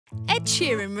Ed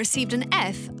Sheeran received an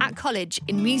F at college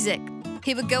in music.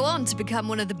 He would go on to become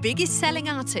one of the biggest selling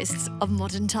artists of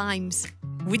modern times,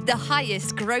 with the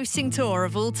highest grossing tour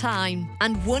of all time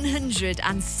and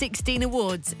 116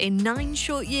 awards in 9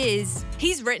 short years.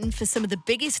 He's written for some of the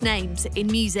biggest names in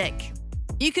music.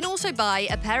 You can also buy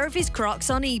a pair of his Crocs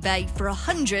on eBay for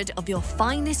 100 of your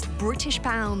finest British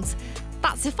pounds.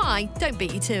 That's if I don't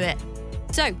beat you to it.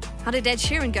 So, how did Ed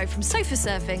Sheeran go from sofa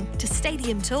surfing to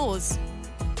stadium tours?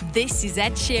 This is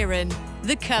Ed Sheeran,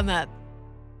 the come up.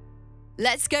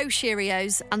 Let's go,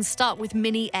 Cheerios, and start with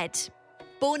Mini Ed.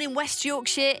 Born in West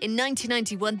Yorkshire in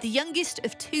 1991, the youngest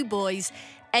of 2 boys,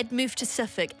 Ed moved to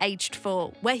Suffolk aged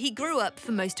 4, where he grew up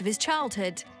for most of his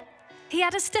childhood. He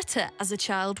had a stutter as a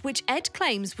child, which Ed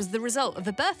claims was the result of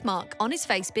a birthmark on his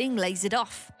face being lasered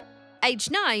off.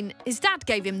 Aged 9, his dad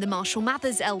gave him the Marshall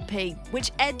Mathers LP,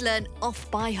 which Ed learned off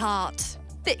by heart.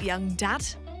 Bit young, Dad.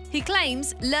 He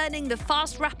claims learning the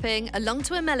fast rapping along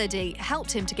to a melody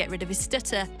helped him to get rid of his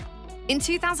stutter. In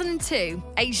 2002,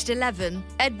 aged 11,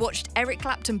 Ed watched Eric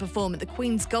Clapton perform at the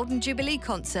Queen's Golden Jubilee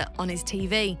concert on his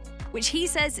TV, which he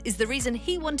says is the reason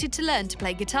he wanted to learn to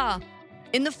play guitar.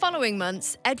 In the following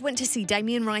months, Ed went to see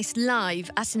Damien Rice live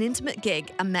at an intimate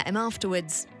gig and met him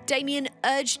afterwards. Damien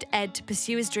urged Ed to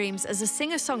pursue his dreams as a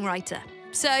singer-songwriter.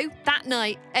 So, that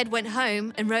night, Ed went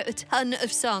home and wrote a ton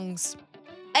of songs.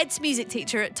 Ed's music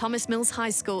teacher at Thomas Mills High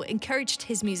School encouraged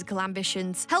his musical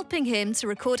ambitions, helping him to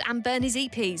record and burn his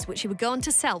EPs, which he would go on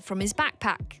to sell from his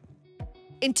backpack.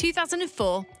 In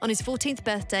 2004, on his 14th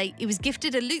birthday, he was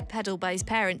gifted a loop pedal by his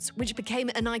parents, which became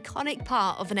an iconic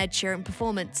part of an Ed Sheeran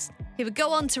performance. He would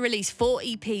go on to release 4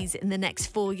 EPs in the next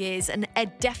 4 years, and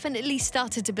Ed definitely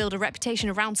started to build a reputation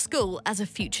around school as a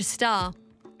future star.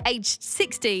 Aged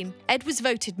 16, Ed was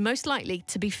voted most likely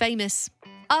to be famous.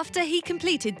 After he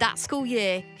completed that school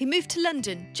year, he moved to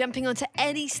London, jumping onto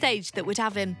any stage that would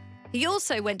have him. He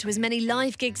also went to as many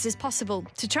live gigs as possible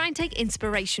to try and take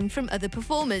inspiration from other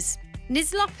performers.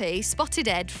 Nizlopi spotted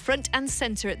Ed front and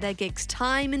centre at their gigs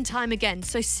time and time again,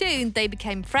 so soon they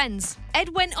became friends. Ed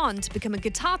went on to become a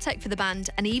guitar tech for the band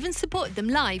and even supported them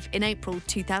live in April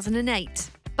 2008.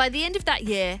 By the end of that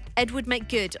year, Ed would make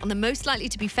good on the Most Likely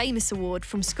to Be Famous award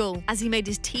from school as he made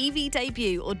his TV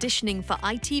debut auditioning for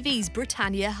ITV's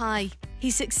Britannia High.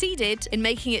 He succeeded in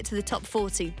making it to the top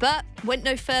 40, but went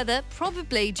no further,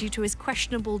 probably due to his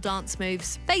questionable dance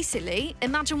moves. Basically,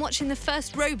 imagine watching the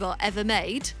first robot ever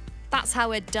made. That's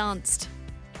how Ed danced.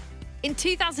 In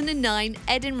 2009,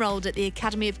 Ed enrolled at the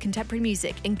Academy of Contemporary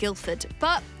Music in Guildford,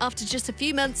 but after just a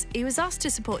few months, he was asked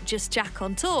to support Just Jack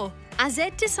on tour. As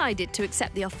Ed decided to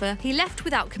accept the offer, he left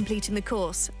without completing the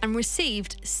course and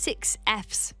received 6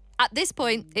 Fs. At this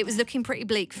point, it was looking pretty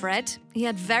bleak for Ed. He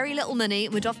had very little money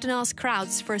and would often ask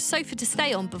crowds for a sofa to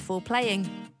stay on before playing.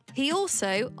 He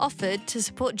also offered to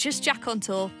support Just Jack on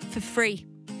tour for free.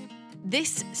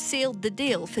 This sealed the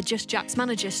deal for Just Jack's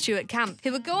manager, Stuart Camp,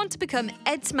 who would go on to become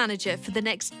Ed's manager for the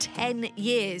next 10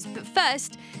 years. But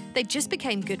first, they just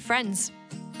became good friends.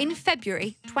 In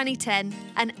February 2010,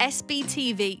 an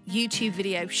SBTV YouTube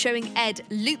video showing Ed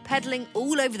loop pedaling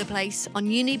all over the place on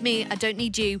You Need Me, I Don't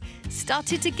Need You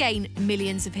started to gain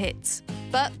millions of hits.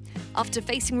 But after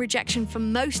facing rejection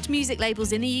from most music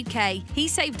labels in the UK, he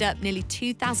saved up nearly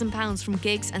 £2,000 from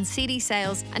gigs and CD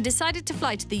sales and decided to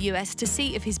fly to the US to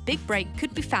see if his big break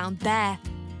could be found there.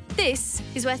 This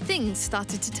is where things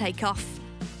started to take off.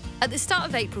 At the start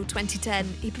of April 2010,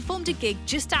 he performed a gig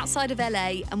just outside of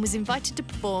LA and was invited to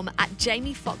perform at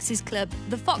Jamie Foxx's club,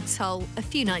 The Foxhole, a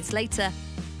few nights later.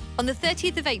 On the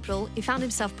 30th of April, he found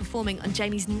himself performing on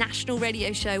Jamie's national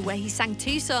radio show where he sang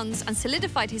 2 songs and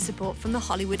solidified his support from the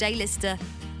Hollywood A-lister.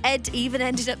 Ed even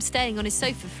ended up staying on his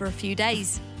sofa for a few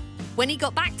days. When he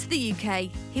got back to the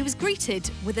UK, he was greeted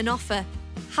with an offer.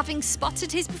 Having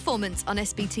spotted his performance on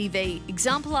SBTV,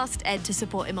 Example asked Ed to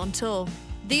support him on tour.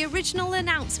 The original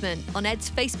announcement on Ed's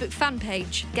Facebook fan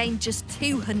page gained just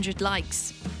 200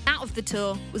 likes. Out of the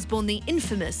tour was born the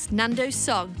infamous Nando's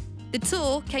song. The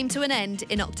tour came to an end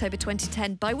in October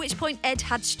 2010, by which point Ed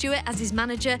had Stuart as his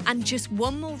manager and just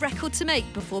one more record to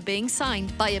make before being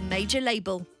signed by a major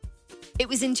label. It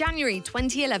was in January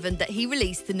 2011 that he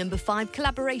released the No. 5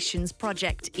 Collaborations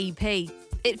Project EP.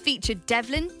 It featured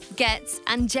Devlin, Getz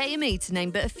and JME to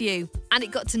name but a few, and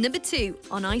it got to number 2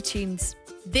 on iTunes.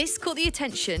 This caught the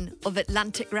attention of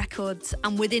Atlantic Records,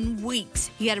 and within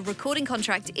weeks he had a recording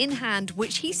contract in hand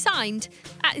which he signed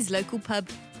at his local pub.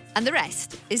 And the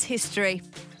rest is history.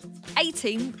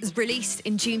 18 was released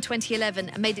in June 2011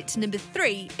 and made it to number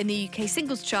 3 in the UK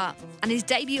singles chart, and his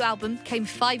debut album came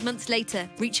 5 months later,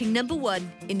 reaching number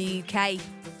 1 in the UK.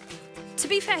 To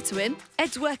be fair to him,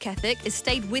 Ed's work ethic has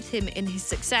stayed with him in his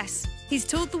success. He's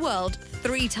toured the world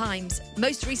 3 times,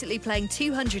 most recently playing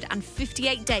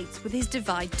 258 dates with his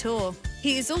Divide tour.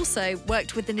 He has also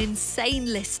worked with an insane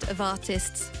list of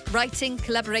artists, writing,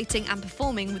 collaborating and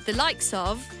performing with the likes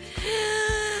of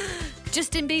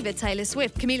Justin Bieber, Taylor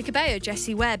Swift, Camila Cabello,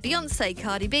 Jessie Ware, Beyonce,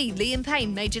 Cardi B, Liam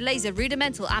Payne, Major Lazer,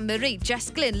 Rudimental, Anne-Marie, Jess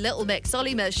Glynn, Little Mix,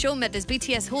 Olly Murs, Shawn Mendes,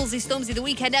 BTS, Halsey, Stormzy, The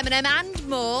Weeknd, Eminem and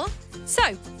more.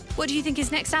 So, what do you think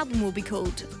his next album will be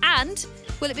called? And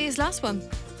will it be his last one?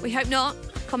 We hope not.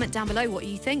 Comment down below what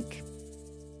you think.